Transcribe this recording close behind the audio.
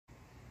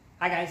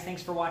Hi guys,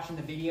 thanks for watching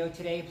the video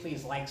today.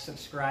 Please like,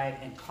 subscribe,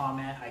 and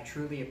comment. I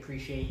truly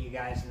appreciate you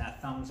guys, and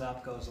that thumbs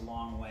up goes a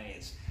long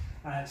ways.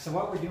 So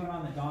what we're doing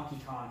on the Donkey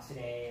Kongs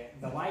today,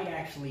 the light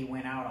actually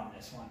went out on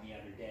this one the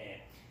other day.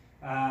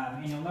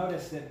 And you'll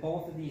notice that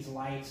both of these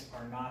lights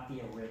are not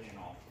the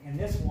original. In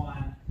this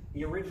one,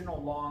 the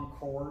original long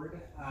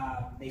cord,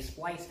 they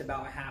spliced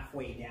about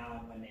halfway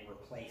down when they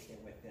replaced it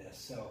with this.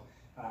 So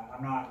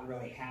I'm not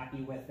really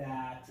happy with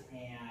that,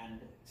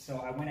 and so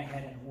I went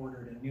ahead and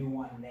ordered a new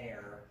one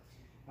there.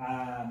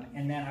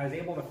 And then I was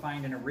able to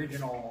find an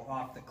original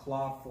off the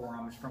club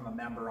forums from a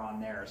member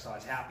on there, so I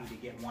was happy to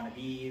get one of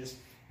these.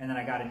 And then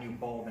I got a new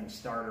bulb and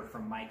starter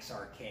from Mike's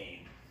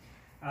Arcade.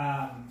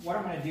 What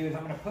I'm going to do is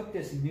I'm going to put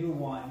this new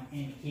one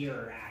in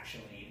here,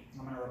 actually.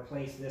 I'm going to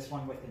replace this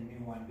one with the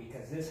new one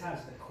because this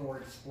has the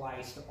cord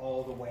spliced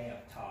all the way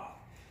up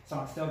top. So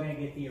I'm still going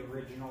to get the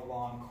original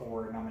long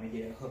cord, and I'm going to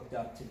get it hooked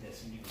up to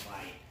this new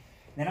light.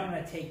 Then I'm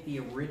going to take the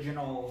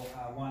original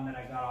one that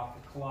I got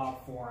off the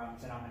club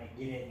forums, and I'm going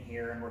to get it in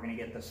here, and we're going to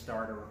get the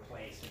starter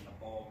replaced and the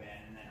bulb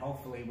in. And then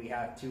hopefully we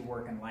have two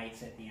working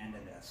lights at the end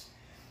of this.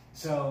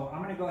 So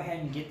I'm going to go ahead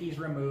and get these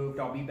removed.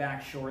 I'll be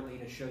back shortly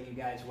to show you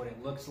guys what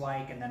it looks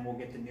like, and then we'll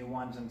get the new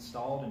ones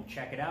installed and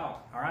check it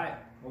out. All right,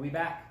 we'll be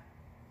back.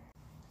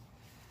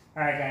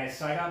 All right, guys,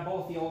 so I got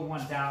both the old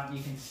ones out.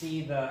 You can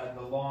see the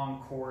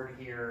long cord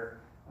here.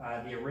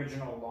 The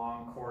original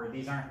long cord.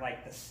 These aren't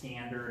like the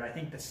standard. I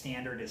think the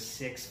standard is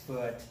 6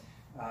 foot,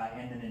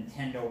 and the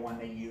Nintendo one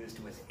they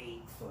used was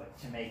 8 foot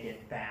to make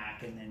it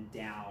back and then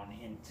down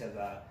into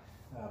the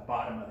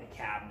bottom of the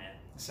cabinet.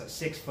 So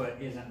 6 foot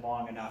isn't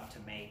long enough to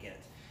make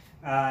it.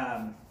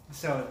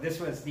 So this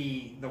was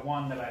the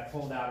one that I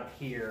pulled out of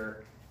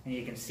here, and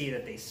you can see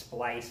that they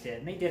spliced it,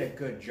 and they did a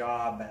good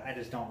job, but I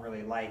just don't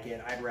really like it.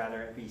 I'd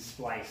rather it be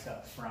spliced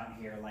up front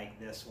here like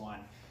this one.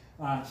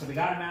 So we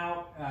got them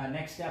out.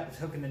 Next step is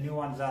hooking the new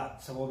ones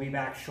up. So we'll be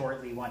back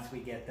shortly once we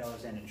get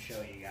those in and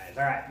show you guys.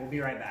 All right, we'll be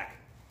right back.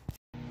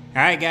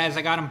 All right, guys,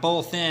 I got them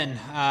both in.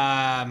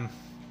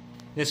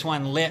 This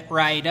one lit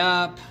right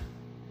up.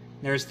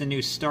 There's the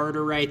new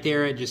starter right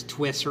there. It just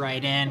twists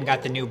right in.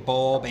 Got the new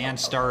bulb and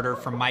starter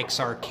from Mike's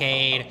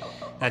Arcade.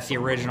 That's the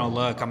original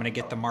look. I'm going to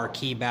get the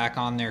Marquee back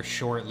on there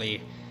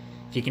shortly.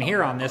 If you can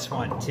hear on this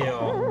one,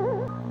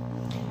 too,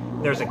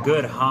 there's a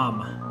good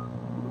hum.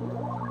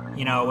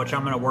 You know, which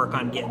I'm going to work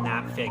on getting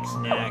that fixed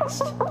next.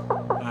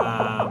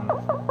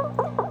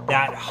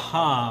 That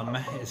hum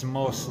is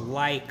most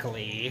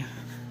likely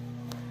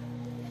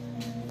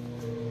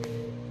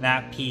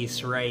that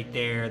piece right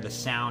there, the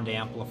sound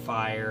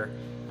amplifier.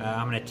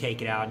 I'm going to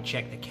take it out and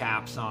check the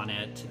caps on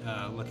it.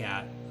 Look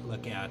at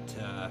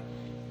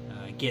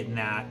getting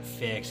that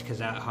fixed, because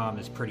that hum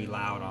is pretty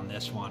loud on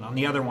this one. On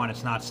the other one,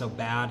 it's not so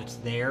bad. It's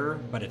there,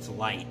 but it's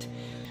light.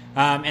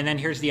 And then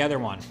here's the other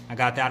one. I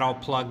got that all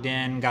plugged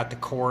in, got the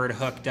cord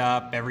hooked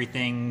up.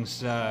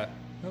 Everything's, oh,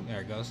 there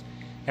it goes.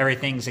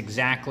 Everything's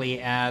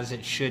exactly as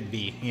it should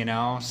be, you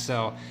know?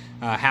 So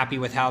happy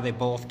with how they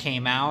both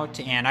came out.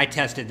 And I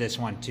tested this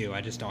one too. I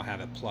just don't have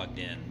it plugged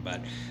in,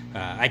 but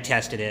I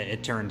tested it.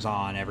 It turns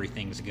on.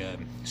 Everything's good.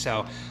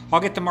 So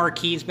I'll get the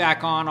Marquees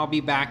back on. I'll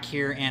be back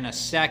here in a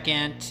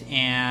second,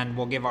 and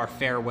we'll give our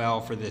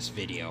farewell for this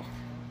video.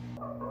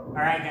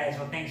 Alright guys,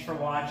 well thanks for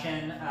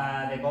watching.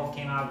 They both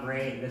came out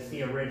great. This is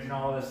the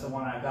original, this is the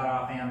one I got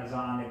off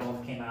Amazon. They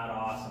both came out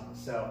awesome.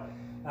 So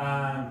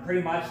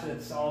pretty much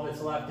that's all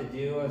that's left to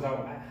do. Is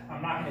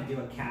I'm not going to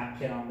do a cap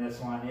kit on this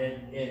one.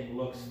 It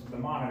looks, the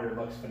monitor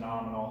looks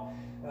phenomenal.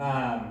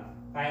 I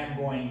am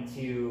going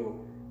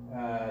to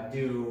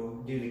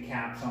do the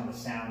caps on the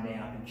sound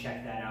amp and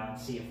check that out and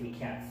see if we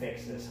can't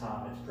fix this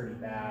hum. It's pretty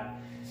bad.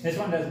 This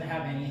one doesn't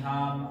have any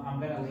hum. I'm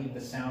going to leave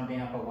the sound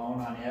amp alone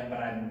on it, but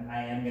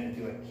I am going to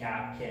do a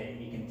cap kit.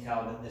 You can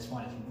tell that this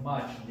one is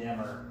much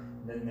dimmer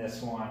than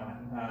this one,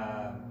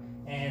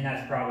 and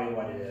that's probably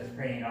what it is.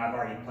 You know, I've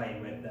already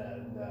played with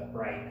the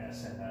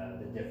brightness and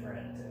the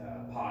different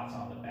pots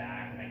on the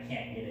back, and I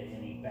can't get it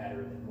any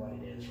better than what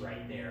it is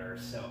right there.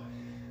 So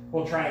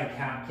we'll try a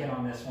cap kit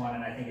on this one,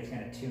 and I think it's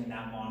going to tune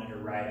that monitor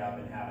right up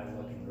and have it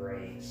looking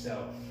great.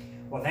 So,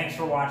 well, thanks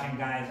for watching,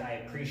 guys.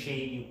 I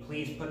appreciate you.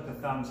 Please put the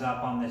thumbs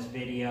up on this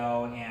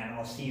video, and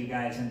I'll see you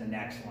guys in the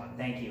next one.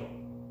 Thank you.